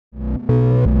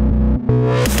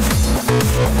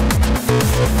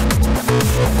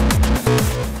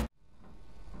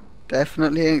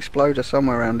Definitely an exploder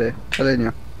somewhere around here. Telling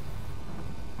you.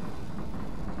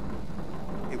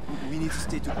 We need to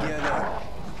stay together.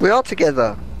 We are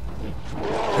together.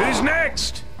 Who's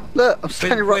next? Look, I'm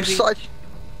standing right beside you.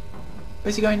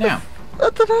 Where's he going now? I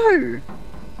don't know.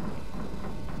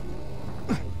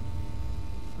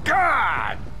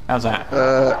 God! How's that?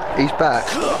 He's back.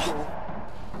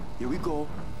 Here we go.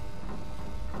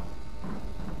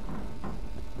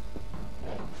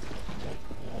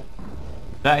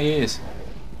 That he is.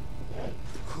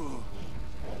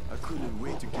 I couldn't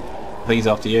wait to get out. I think he's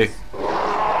after you.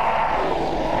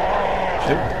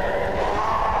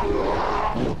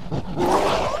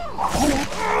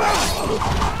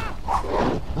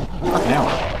 Now.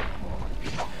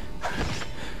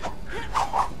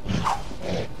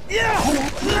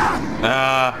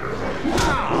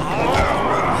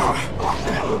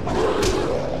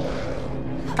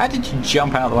 How did you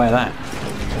jump out of the way of that?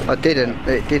 I didn't.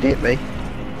 It did hit me.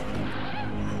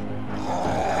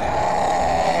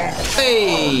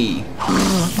 Hey!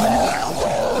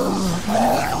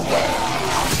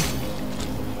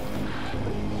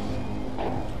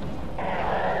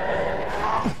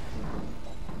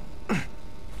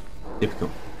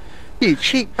 Difficult. You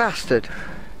cheap bastard.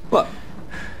 What?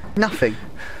 Nothing.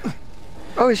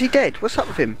 Oh, is he dead? What's up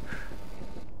with him?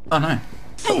 Oh no.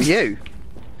 What were you?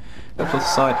 Go to the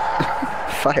side.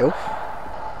 Fail.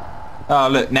 Oh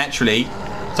look, naturally,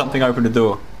 something opened the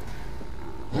door.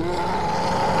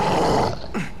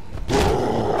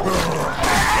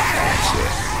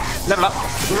 Level up.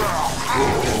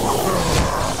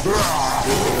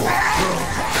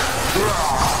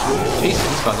 Jesus,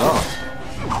 these guys are.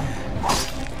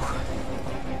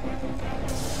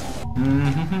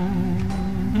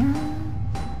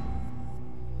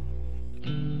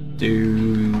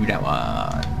 Do that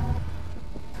one.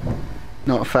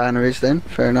 Not a fan of his then.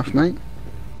 Fair enough, mate.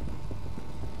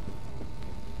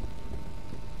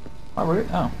 Oh, really?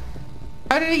 Oh.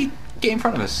 How did he get in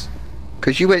front of us?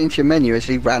 Because you went into your menu as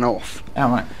he ran off. Oh,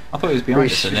 right. I thought he was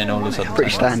behind us and then all of a sudden... Pretty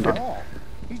standard.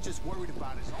 He's just worried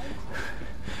about his own.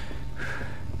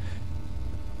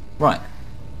 Right.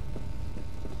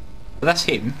 But that's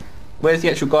him. Where's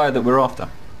the actual guy that we're after?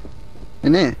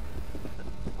 In here.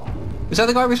 Is that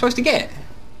the guy we're supposed to get?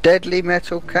 Deadly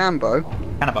metal Cambo.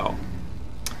 Cannibal.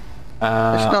 It's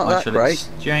not I that shall great.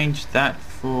 exchange that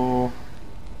for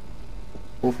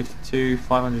 452,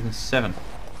 507.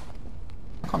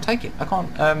 I can't take it. I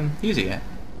can't use it yet.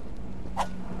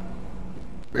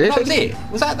 Really? That was it.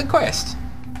 Was that the quest?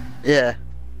 Yeah.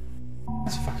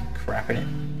 That's fucking crap,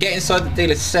 innit? Get inside the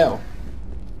dealer's cell.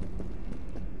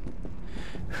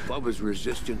 If I was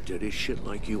resistant to this shit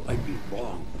like you, I'd be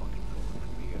wrong fucking going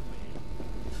from here,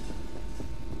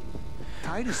 man.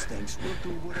 Titus thinks we'll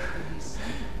do whatever he says.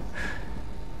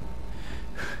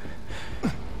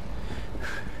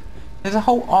 There's a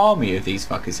whole army of these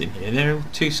fuckers in here. They're all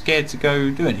too scared to go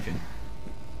do anything.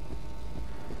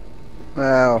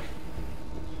 Well,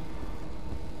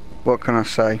 what can I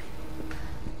say?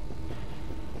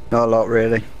 Not a lot,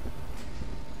 really.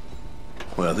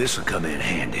 Well, this'll come in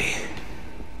handy.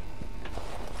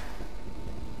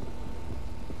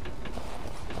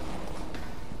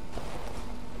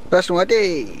 Personal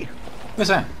ID. What's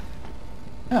that?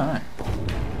 Oh, right.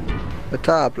 A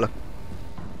table.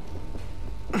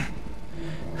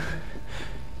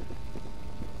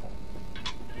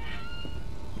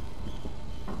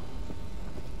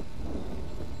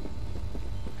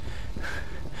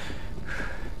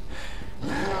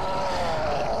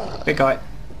 Big guy.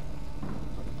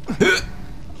 No,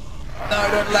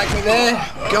 don't lag me there.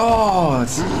 God.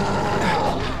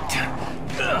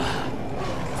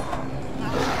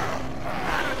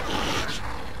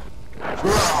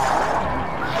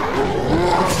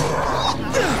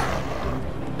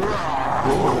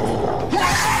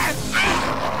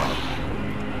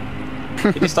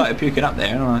 He just started puking up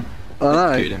there, and I know.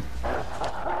 puked him.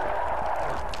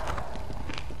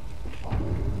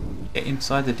 Get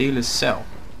inside the dealer's cell.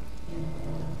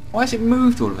 Why has it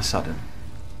moved all of a sudden?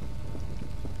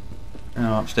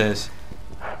 Oh, upstairs.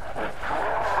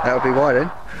 That would be why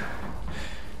then.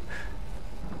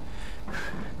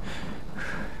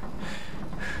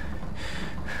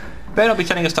 Better not be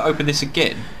telling us to open this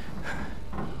again.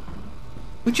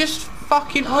 We just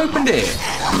fucking opened it.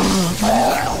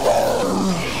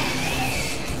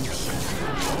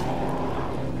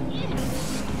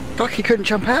 Like he couldn't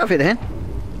jump out of it then.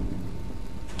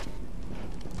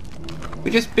 We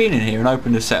just been in here and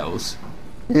opened the cells.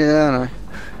 Yeah, I know.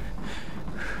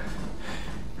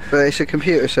 But it's a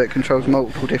computer, so it controls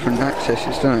multiple different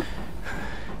accesses, doesn't it?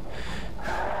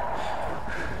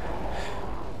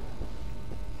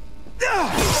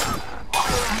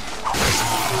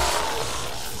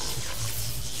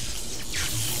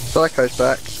 Psycho's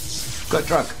back. Got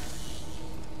drug.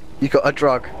 You got a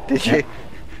drug, did Yeah. you?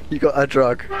 You got a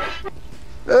drug.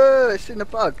 Oh, it's in the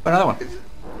bug. Another one.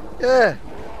 Yeah.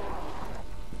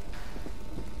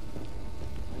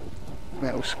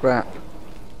 Metal scrap.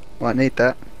 Might need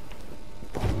that.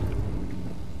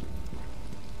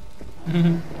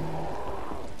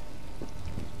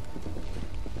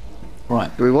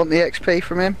 Right. Do we want the XP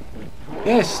from him?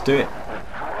 Yes, do it.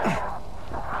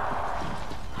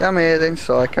 Come here then,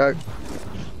 Psycho.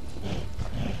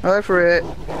 Over here.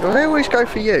 Well, they always go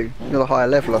for you. You're the higher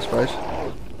level, I suppose.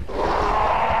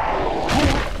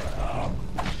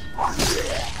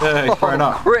 He's thrown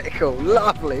up. Critical.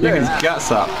 Lovely. Look Look at at his that.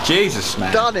 guts up. Jesus,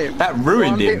 man. Done him. That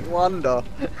ruined One him. hit wonder.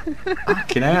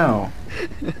 Fucking hell.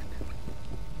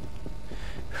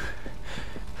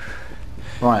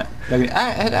 Right.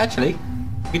 Actually,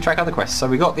 we can track other quests. So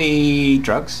we got the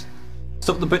drugs.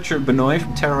 Stop the butcher of Benoit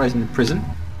from terrorising the prison.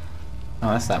 Oh,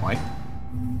 that's that way.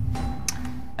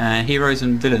 And heroes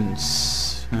and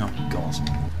villains. Oh, God.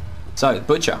 So,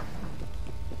 butcher.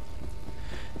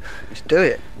 Let's do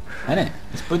it. Ain't it?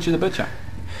 Let's butcher the butcher.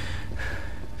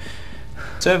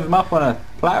 Serve him up on a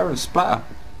platter of splatter.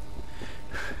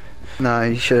 No,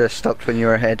 you should have stopped when you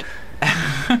were ahead.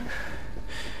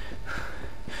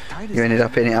 You ended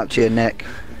up in it up to your neck.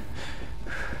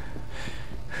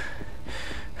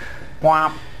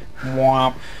 Womp,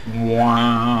 womp,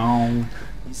 wow.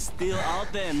 He's still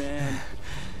out there, man.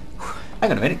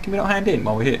 Hang on a minute, can we not hand in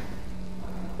while we're here?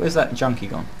 Where's that junkie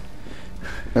gone?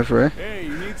 Over here. Hey,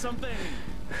 you need something?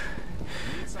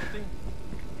 You need something?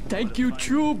 Thank you,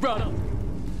 true brother.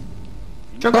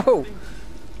 Oh!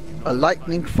 A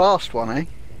lightning fast one, eh?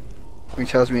 He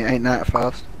tells me it ain't that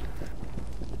fast.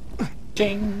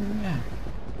 Ching!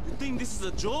 You think this is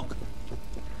a joke?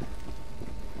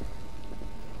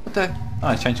 What the? Oh,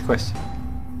 I changed the quest.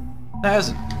 No, it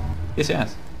hasn't. Yes, it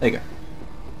has. There you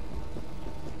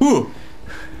go. Ooh!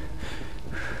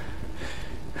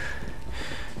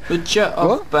 Butcher of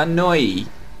What? Benoit. If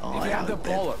you have the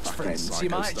bollocks, friends, you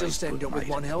might just end up with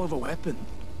one hell of a weapon.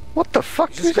 What the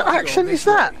fuck? Just Whose gotta go accent this is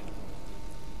that? way.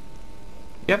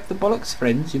 If you have the bollocks,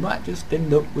 friends, you might just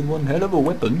end up with one hell of a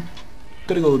weapon.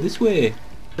 Gotta go this way. I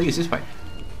think it's this way.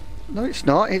 No, it's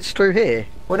not. It's through here.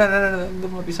 Well, no, there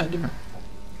might be something different.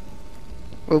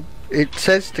 Well, it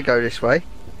says to go this way.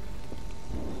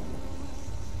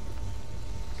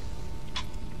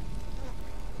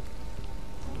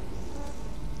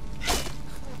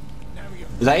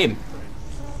 Is that him?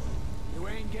 You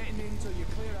ain't getting in till you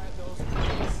clear out those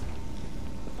trees.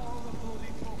 Follow the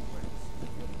bloody footprints.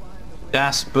 You'll find the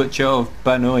That's Butcher of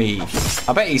Benoit.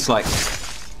 I bet he's like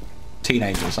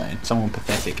teenager or something. Someone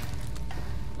pathetic.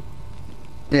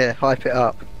 Yeah, hype it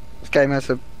up. This game has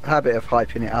a habit of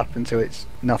hyping it up until it's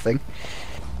nothing.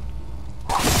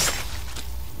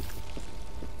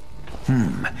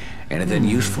 Anything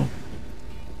useful?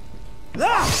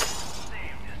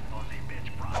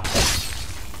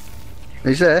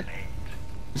 Who's there?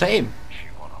 Is that him?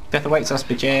 Death awaits us,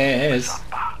 bitches.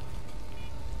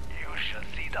 You should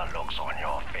see the looks on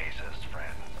your faces,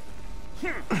 friend.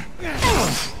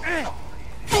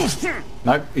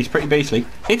 No, he's pretty beastly.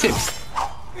 Hit him.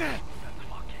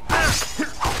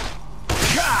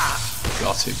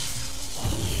 Got him.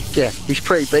 Yeah, he's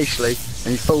pretty beastly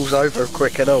and he falls over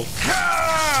quick and all.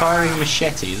 Tiring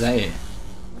machete, is that it?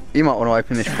 You might want to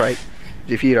open this crate.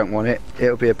 If you don't want it,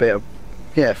 it'll be a bit of...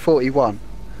 Yeah, 41.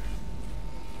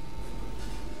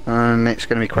 And it's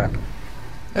going to be crap.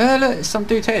 Look, it's some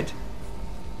dude's head.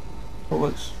 What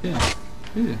was? Yeah.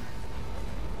 Yeah.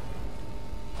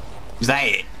 Is that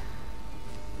it?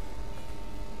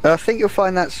 I think you'll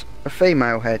find that's a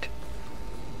female head.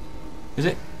 Is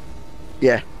it?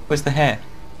 Yeah. Where's the hair?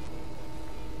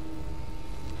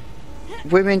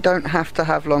 Women don't have to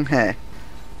have long hair.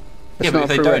 That's Yeah, but not if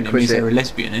they a don't, it means prerequisite. they're a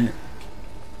lesbian, isn't it?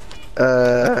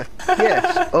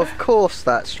 Yes, of course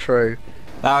that's true.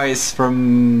 That is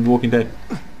from Walking Dead.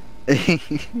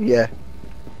 Yeah.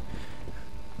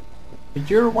 But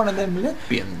you're one of them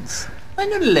lesbians. I'm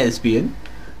not a lesbian,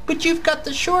 but you've got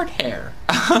the short hair.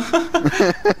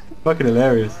 Fucking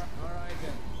hilarious. Alright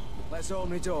then. Let's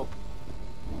open it up.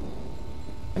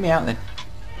 Let me out then.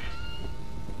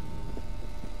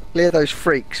 Clear those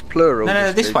freaks, plural.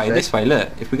 No, this way, dude this said. way, look.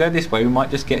 If we go this way, we might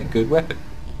just get a good weapon.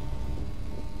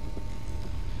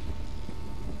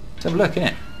 Let's have a look,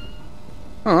 innit?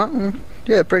 Alright,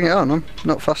 yeah, bring it on. I'm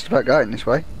not fussed about going this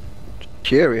way.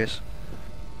 Curious.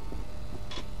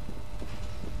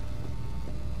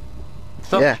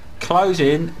 Stop Yeah.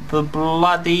 closing the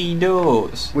bloody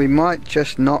doors. We might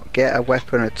just not get a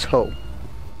weapon at all.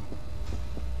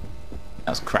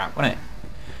 That was crap, wasn't it?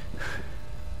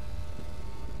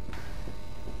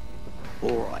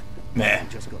 Alright. Meh.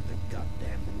 Just got the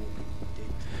goddamn walking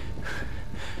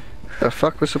dead. The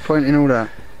fuck was the point in all that?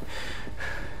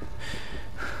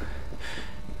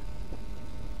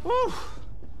 Whew.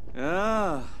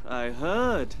 Yeah, I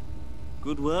heard.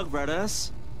 Good work,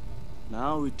 brothers.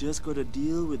 Now we just gotta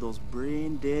deal with those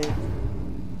brain dead.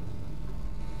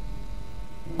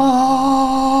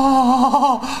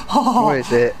 What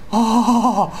is it?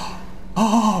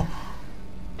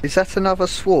 Is that another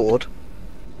sword?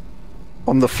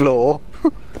 On the floor?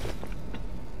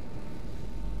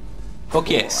 Fuck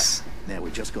yes. Now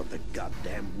we just got the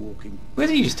goddamn walking. Where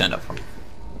did you just stand up from?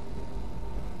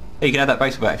 Hey, you can have that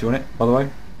baseball bat if you want it, by the way.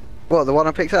 What, the one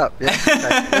I picked up? Yeah.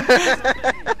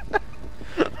 Okay.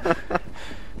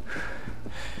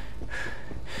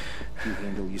 You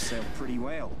handle yourself pretty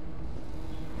well.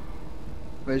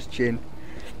 Where's Jin?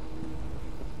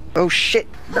 Oh shit!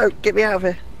 No, get me out of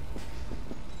here.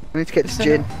 I need to get to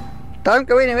Jin. Don't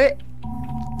go into it!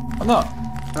 I'm not.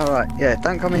 Alright, yeah,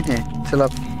 don't come in here till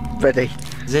I'm ready.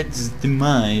 Zed's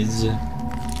demise.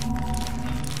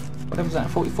 What level is that?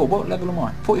 44. What level am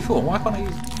I? 44. Why can't I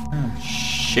use... Oh,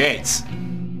 shit.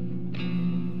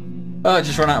 Oh, I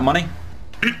just run out of money.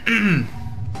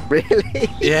 Really?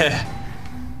 Yeah.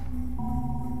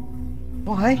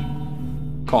 Why?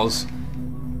 Cause.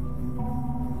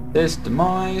 This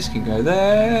demise can go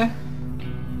there.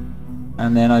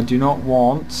 And then I do not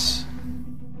want...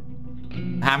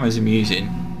 hammers I'm using.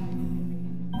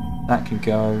 That can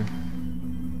go...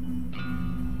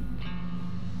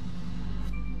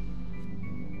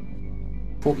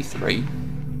 43.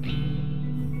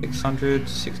 600,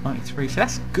 693. So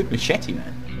that's a good machete,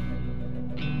 man.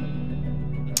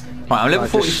 Right, I'm level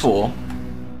 44.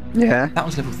 Yeah. That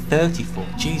was level 34.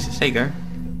 Jesus, there you go.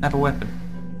 Have a weapon.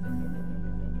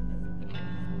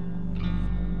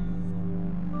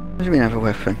 What do you mean have a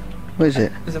weapon? What is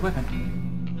it? There's a weapon.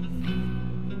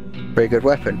 Very good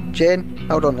weapon. Jin,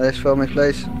 hold on to this for me,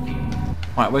 please.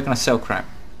 Right, where can I sell crap?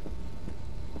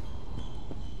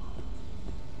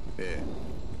 Hey,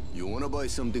 you wanna buy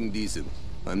something decent?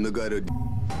 I'm the guy to...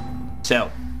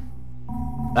 Sell.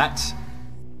 That.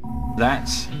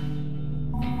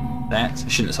 I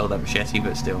shouldn't have sold that machete,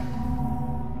 but still.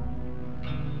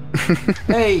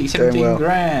 Hey, 17 well.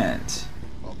 grand.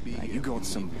 I'll be Now, here you if got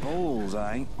some need me. balls,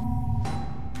 eh?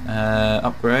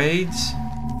 Upgrades.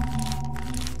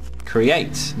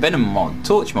 Create. Venom mod.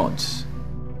 Torch mods.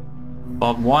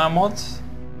 Barbed wire mods.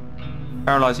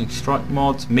 Paralyzing strike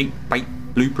mods. Meat bait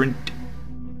blueprint.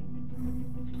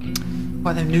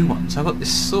 Well, they're new ones. I've got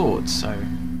this sword, so...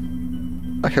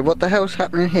 Okay, what the hell's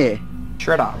happening here?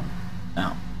 Shred up.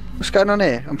 Now. What's going on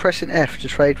here? I'm pressing F to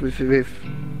trade with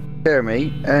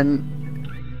Jeremy, and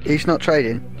he's not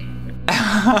trading.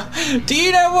 Do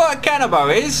you know what a cannonball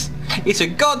is? It's a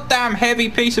goddamn heavy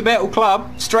piece of metal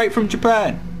club straight from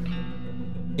Japan.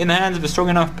 In the hands of a strong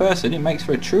enough person, it makes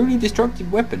for a truly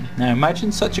destructive weapon. Now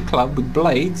imagine such a club with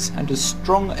blades and a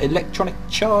strong electronic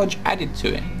charge added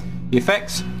to it. The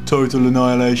effects? Total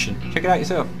annihilation. Check it out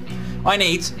yourself. I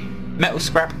need metal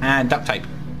scrap and duct tape.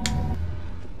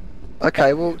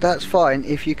 Okay, well that's fine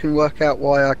if you can work out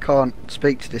why I can't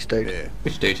speak to this dude. Yeah,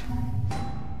 Which dude?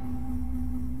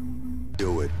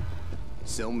 do it.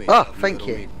 Sell me. Ah, I'll thank let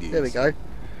 'em you. make There we deals.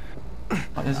 go.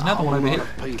 Oh, there's another one over here.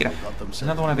 Get up. There's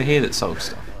another one over here that sold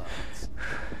stuff.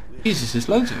 Jesus, there's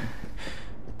loads of them.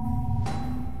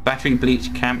 Battery,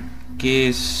 bleach, camp,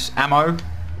 gears, ammo.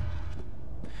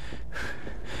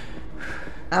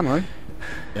 Ammo?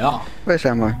 Yeah. Where's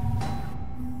ammo?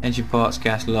 Engine parts,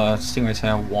 gas light, stingray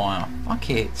tail, wire. Fuck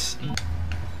it.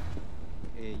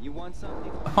 Hey, you want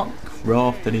something? I can't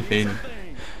craft anything.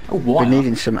 Oh, We're wire.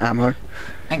 needing some ammo.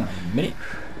 Hang on a minute.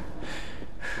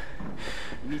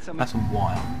 You need something? That's a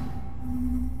wire.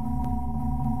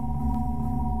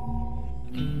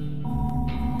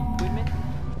 Equipment?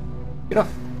 Get off.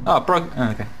 Oh, broke. Oh,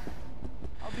 okay.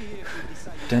 I'll be here if you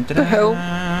decide. Dun, dun, The hell?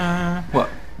 dun. What?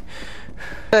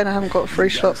 Then I haven't got a free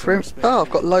slot for him. Oh, I've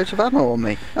got loads of ammo on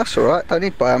me. That's alright, don't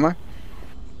need buy ammo.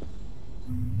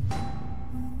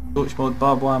 Torch mod,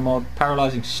 barbed wire mod,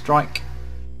 paralysing strike,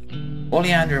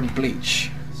 oleander and bleach.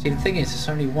 See, the thing is, it's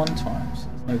only one time, so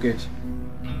it's no good.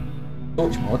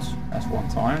 Torch mods, that's one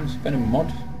times. Venom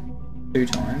mod, 2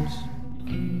 times.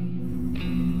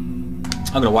 I'm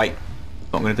gonna wait.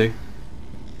 What I'm gonna do.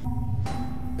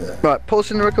 Right,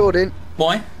 pausing the recording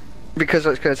Why? because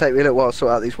it's going to take me a little while to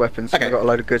sort out these weapons. Okay. I've got a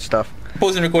load of good stuff.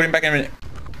 Pausing recording, back in a minute.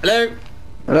 Hello?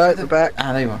 Hello, the back.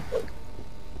 Ah, there you are.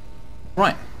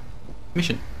 Right.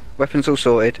 Mission. Weapons all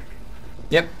sorted.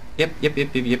 Yep.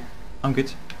 I'm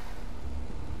good.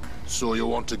 So you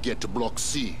want to get to Block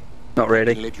C? Not And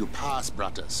really. let you pass,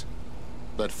 brothers.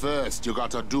 But first, you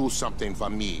gotta do something for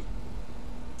me.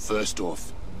 First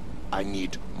off, I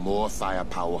need more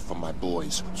firepower for my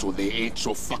boys, so they ain't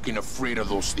so fucking afraid of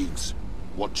those things.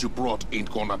 What you brought ain't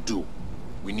gonna do.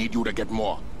 We need you to get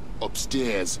more.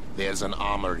 Upstairs, there's an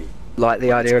armory. Like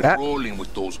the idea of that? Rolling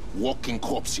with those walking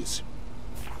corpses.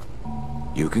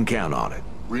 You can count on it.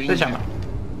 Bring Good them. job.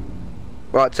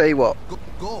 Right, tell you what.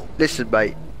 Go. Listen,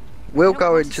 mate. We'll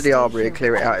go into the armory and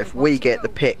clear it out if we get the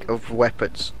pick of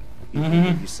weapons.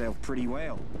 yourself pretty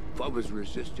well. If I was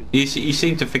resistant. You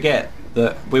seem to forget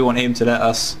that we want him to let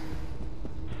us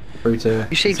through to.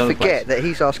 You seem this to other forget place. that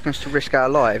he's asking us to risk our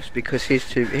lives because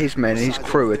his men and his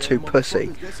crew are too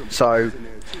pussy. So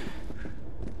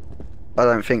I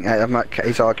don't think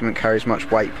his argument carries much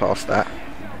weight past that.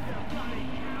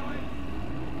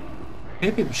 I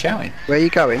hear people shouting. Where are you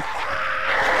going?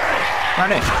 Right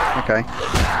there. Okay.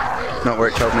 Not where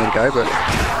it told me to go, but...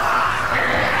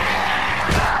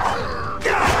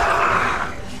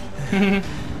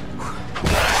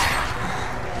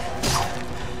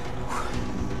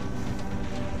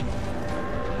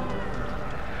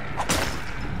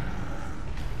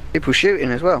 People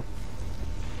shooting as well.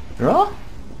 There are?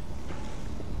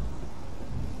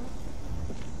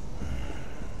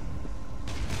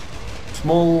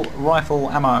 Small rifle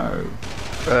ammo.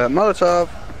 Molotov.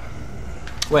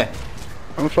 Where?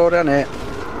 On the floor down here.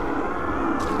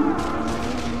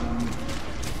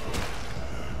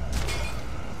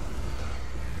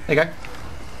 There you go.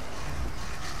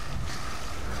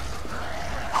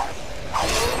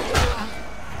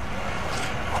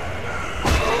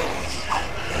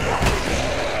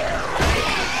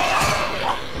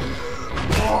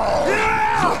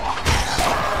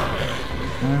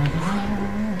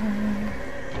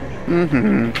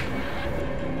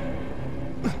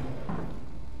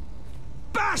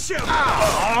 Bash him!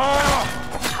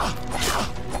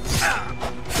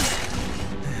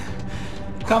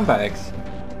 Scumbags.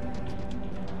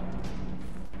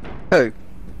 Who?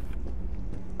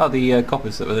 Oh, the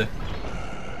coppers that were there.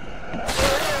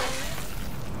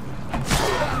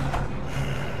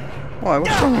 Why?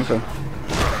 What's wrong with them?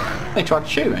 They tried to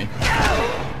shoot me.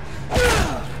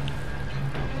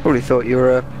 Probably thought you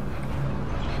were a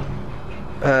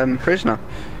prisoner.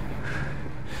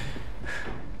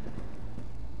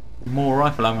 More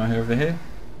rifle ammo over here.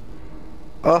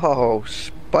 Oh,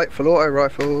 spiteful auto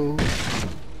rifle.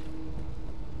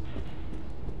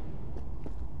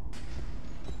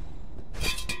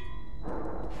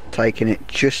 Taking it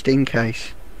just in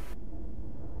case.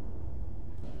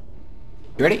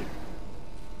 You ready?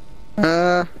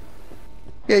 Yeah,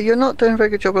 you're not doing a very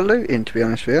good job of looting, to be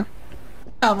honest with you.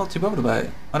 No, I'm not too bothered about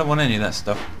it. I don't want any of that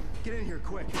stuff. Get in here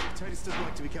quick. Titus doesn't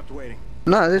like to be kept waiting.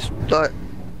 No, there's like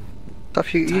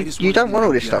stuff you don't want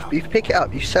all this stuff. But you pick it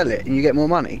up, you sell it, and you get more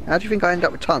money. How do you think I end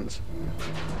up with tons?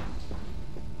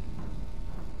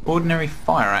 Ordinary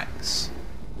fire axe.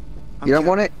 You don't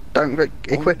want it? Don't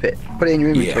equip it. Put it in your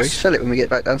inventory. Yes. Sell it when we get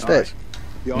back downstairs.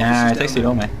 Nah, it takes too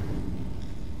long, man.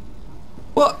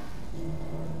 What?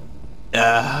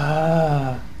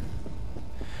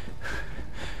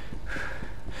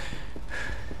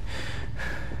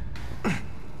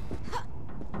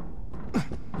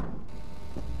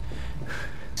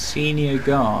 Senior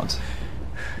guard.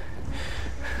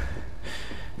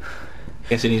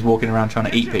 Guessing he's walking around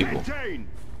trying to eat people.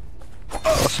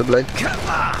 Possibly.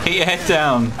 Keep your head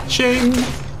down. Ching!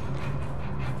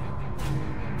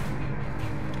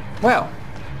 Well.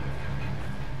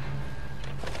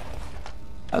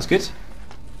 That was good.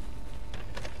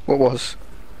 What was?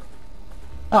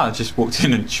 Oh, I just walked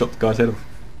in and shot the guy's head off.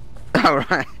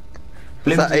 Alright.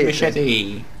 Flimsy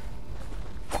machete.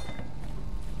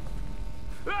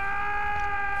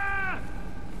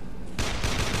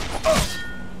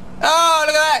 Oh,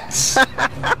 look at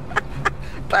that!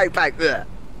 Bang, bang, there.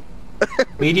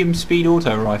 Medium speed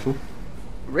auto rifle.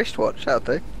 Wristwatch, that'll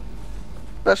do.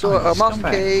 That's all. Oh,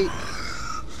 Master key.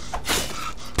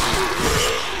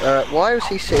 Why was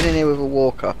he sitting in here with a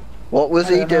walker? What was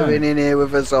he doing in here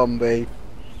with a zombie?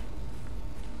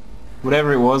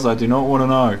 Whatever it was, I do not want to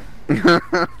know.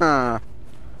 Why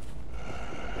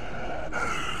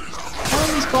are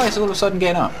these guys all of a sudden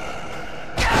getting up?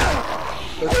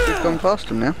 We've gone past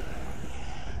him now.